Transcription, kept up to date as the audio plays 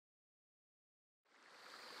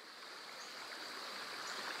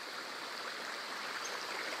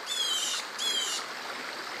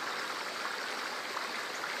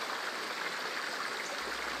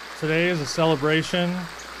Today is a celebration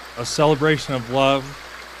of love,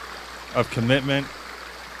 of commitment,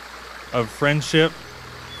 of friendship,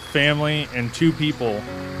 family, and two people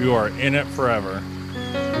who are in it forever.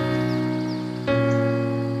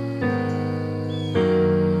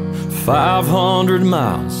 "500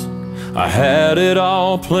 miles, I had it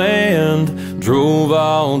all planned. Drove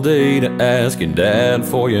all day to ask your dad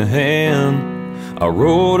for your hand. I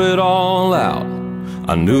wrote it all out,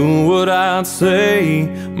 I knew what I'd say.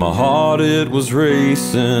 My heart, it was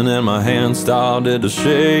racing and my hands started to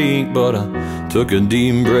shake. But I took a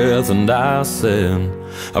deep breath and I said,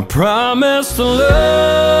 I promise to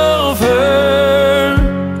love her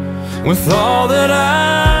with all that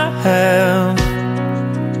I have.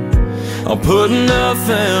 I'll put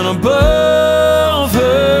nothing above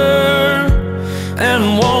her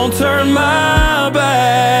and won't turn my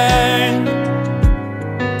back.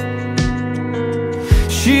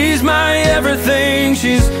 She's my everything,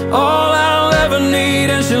 she's all I'll ever need,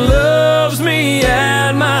 and she loves me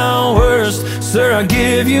at my worst. Sir, I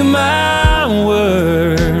give you my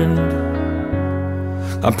word,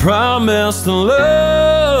 I promise to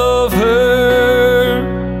love her.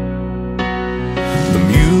 The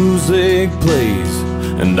music plays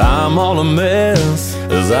and I'm all a mess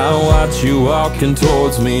as I watch you walking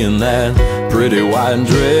towards me in that pretty white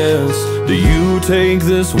dress. Do you take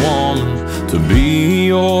this woman to be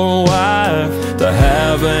your wife, to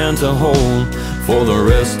have and to hold for the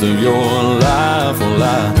rest of your life? Well,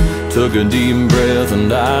 I took a deep breath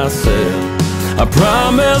and I said, I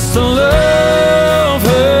promise to love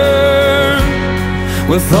her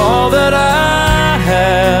with all that I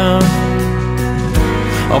have.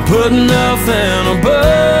 I'll put nothing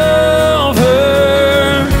above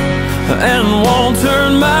her and won't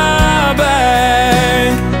turn my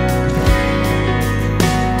back.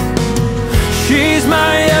 She's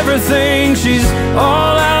my everything, she's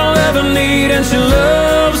all I'll ever need, and she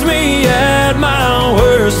loves me at my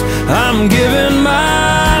worst. I'm giving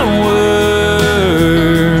my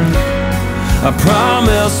word, I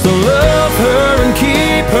promise to love her and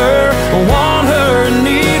keep her, want her and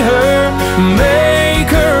need her, make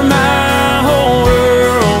her my whole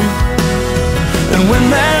world. And when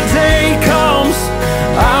that day comes,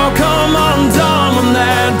 I'll come undone when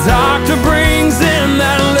that doctor brings in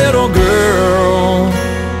that little girl.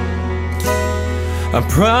 I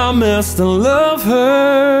promise to love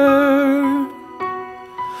her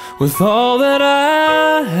with all that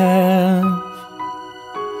I have.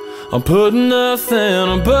 I'll put nothing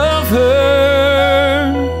above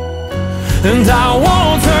her, and I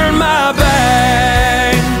won't turn my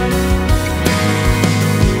back.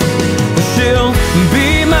 She'll be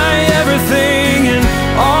my everything and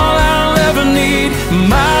all I'll ever need,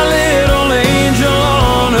 my little angel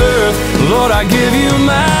on earth. Lord, I give you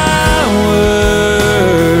my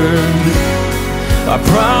word, I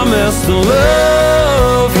promise to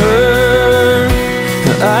love her.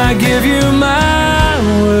 I give you my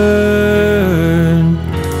word,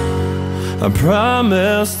 I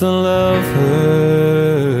promise to love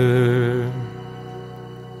her.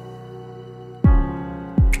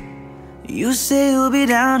 You say you'll be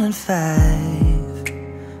down in 5.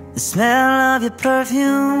 The smell of your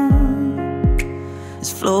perfume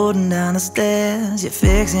is floating down the stairs. You're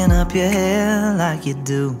fixing up your hair like you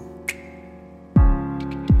do.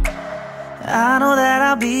 I know that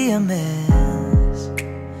I'll be a mess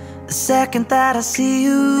the second that I see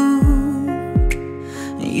you.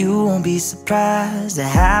 You won't be surprised, it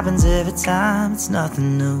happens every time, it's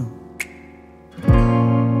nothing new.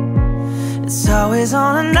 It's always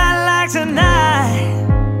on a night like tonight,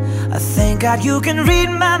 I thank God you can read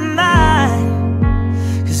my mind.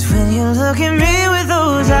 Cause when you look at me with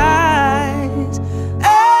those eyes,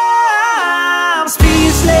 I'm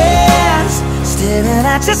speechless, staring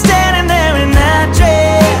at you standing there in that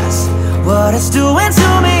dress. What it's doing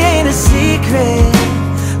to me ain't a secret,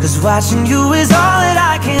 cause watching you is all that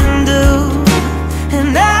I can do.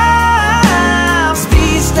 And I'm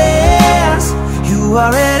speechless, you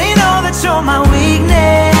already know that you're my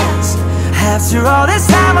weakness. After all this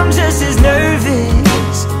time I'm just as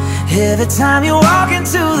nervous every time you walk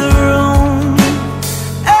into the room.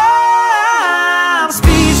 I'm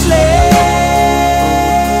speechless.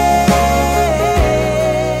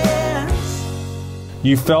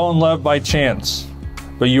 You fell in love by chance,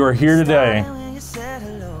 but you are here today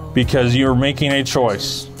because you are making a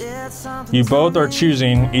choice. You both are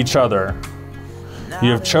choosing each other. You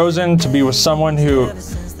have chosen to be with someone who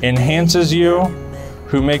enhances you,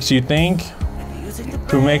 who makes you think,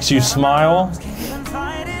 who makes you smile,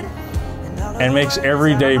 and makes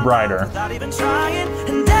every day brighter.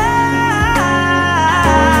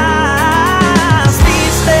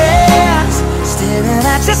 Speechless. Staring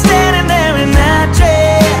at you standing there in that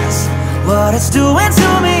dress. What it's doing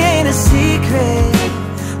to me ain't a secret,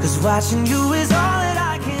 'cause watching you is all that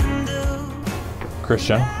I can do.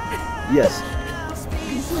 Christian, Yes.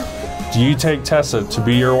 do you take Tessa to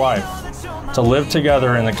be your wife, to live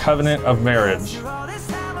together in the covenant of marriage?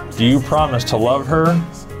 Do you promise to love her,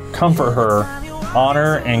 comfort her,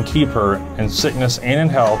 honor and keep her in sickness and in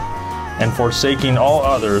health, and forsaking all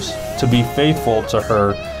others, to be faithful to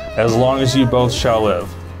her as long as you both shall live?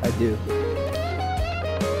 I do.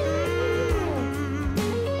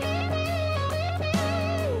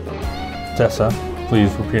 Tessa,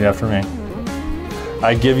 please repeat after me.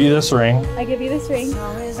 I give you this ring I give you this ring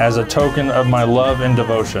as a token of my love and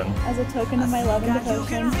devotion. as a token of my love and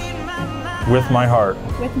devotion. With my heart,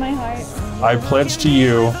 With my heart, I pledge to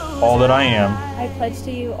you all that I am. I pledge to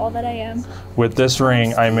you all that I am. With this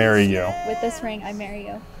ring, I marry you With this ring, I marry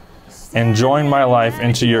you and join my life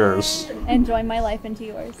into yours. and join my life into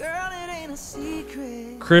yours.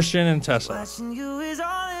 Christian and Tessa,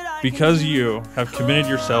 because you have committed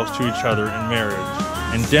yourselves to each other in marriage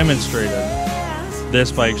and demonstrated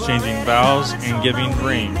this by exchanging vows and giving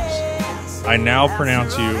rings, I now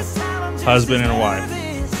pronounce you husband and wife.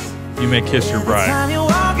 You may kiss your bride. Time you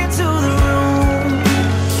walk into the room,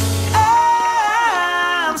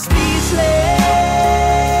 I'm speechless.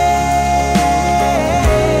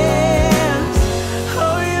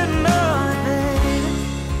 Oh, you know it,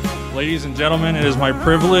 baby. Ladies and gentlemen, it is my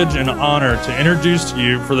privilege and honor to introduce to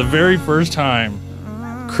you for the very first time,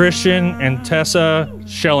 Christian and Tessa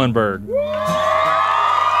Schellenberg.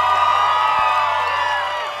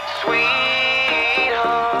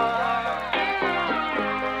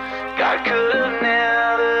 God could have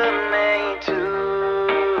never made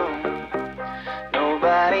two.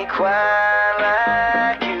 Nobody quite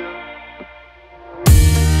like you.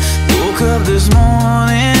 Woke up this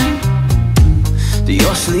morning to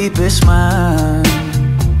your sleepless mind.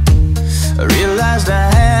 I realized I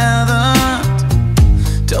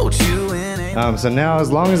haven't told you any. So now, as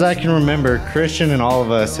long as I can remember, Christian and all of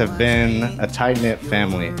us have been a tight-knit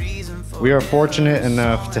family. We are fortunate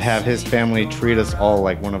enough to have his family treat us all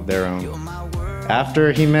like one of their own.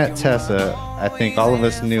 After he met Tessa, I think all of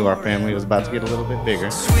us knew our family was about to get a little bit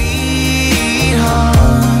bigger. Sweetheart,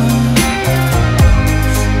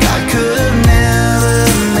 God could have never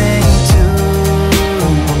made two.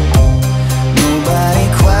 Nobody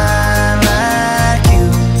quite like you.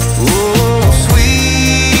 Oh,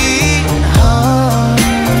 sweetheart,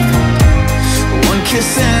 one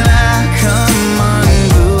kiss and I come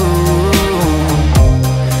unglued.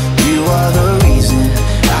 You are the reason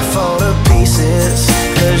I fall to pieces,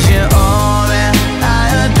 'cause you're all that I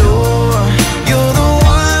adore. You're the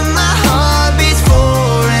one my heart beats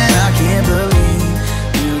for, and I can't believe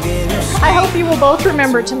you gave your I hope you will both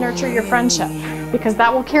remember to nurture your friendship, because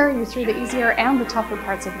that will carry you through the easier and the tougher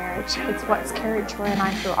parts of marriage. It's what's carried Troy and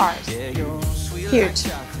I through ours. Huge,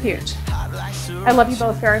 huge. I love you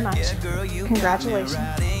both very much. Congratulations.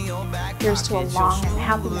 Here's to a long and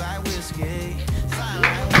happy marriage.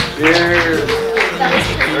 Cheers.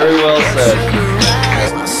 Very well said.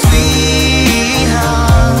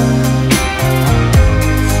 sweetheart.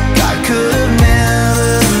 God could have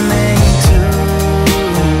never made two.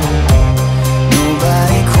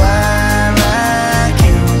 Nobody quite like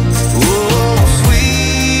you. Oh,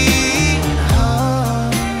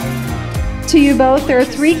 sweetheart. To you both, there are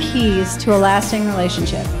 3 keys to a lasting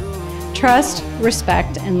relationship: trust,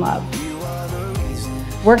 respect, and love.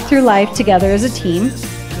 Work through life together as a team.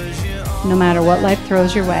 No matter what life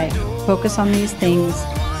throws your way, focus on these things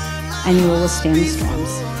and you will withstand the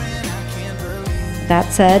storms.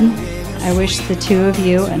 That said, I wish the 2 of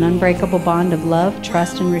you an unbreakable bond of love,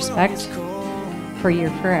 trust, and respect, for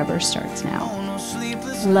your forever starts now.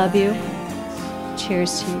 Love you.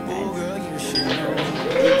 Cheers to you guys.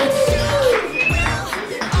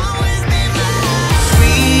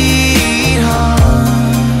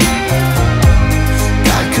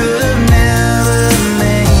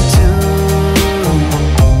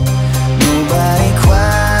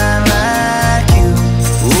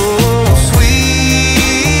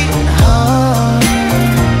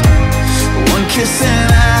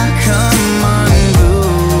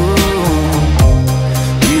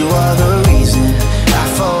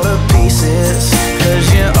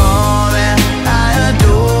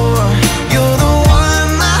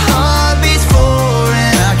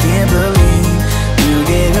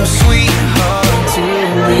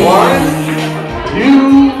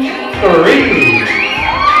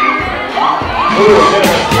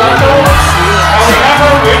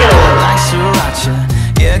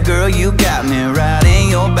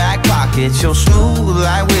 fit, you're smooth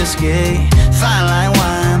like whiskey, fine like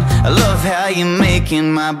wine. I love how you're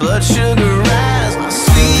making my blood sugar rise, my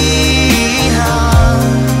sweetheart.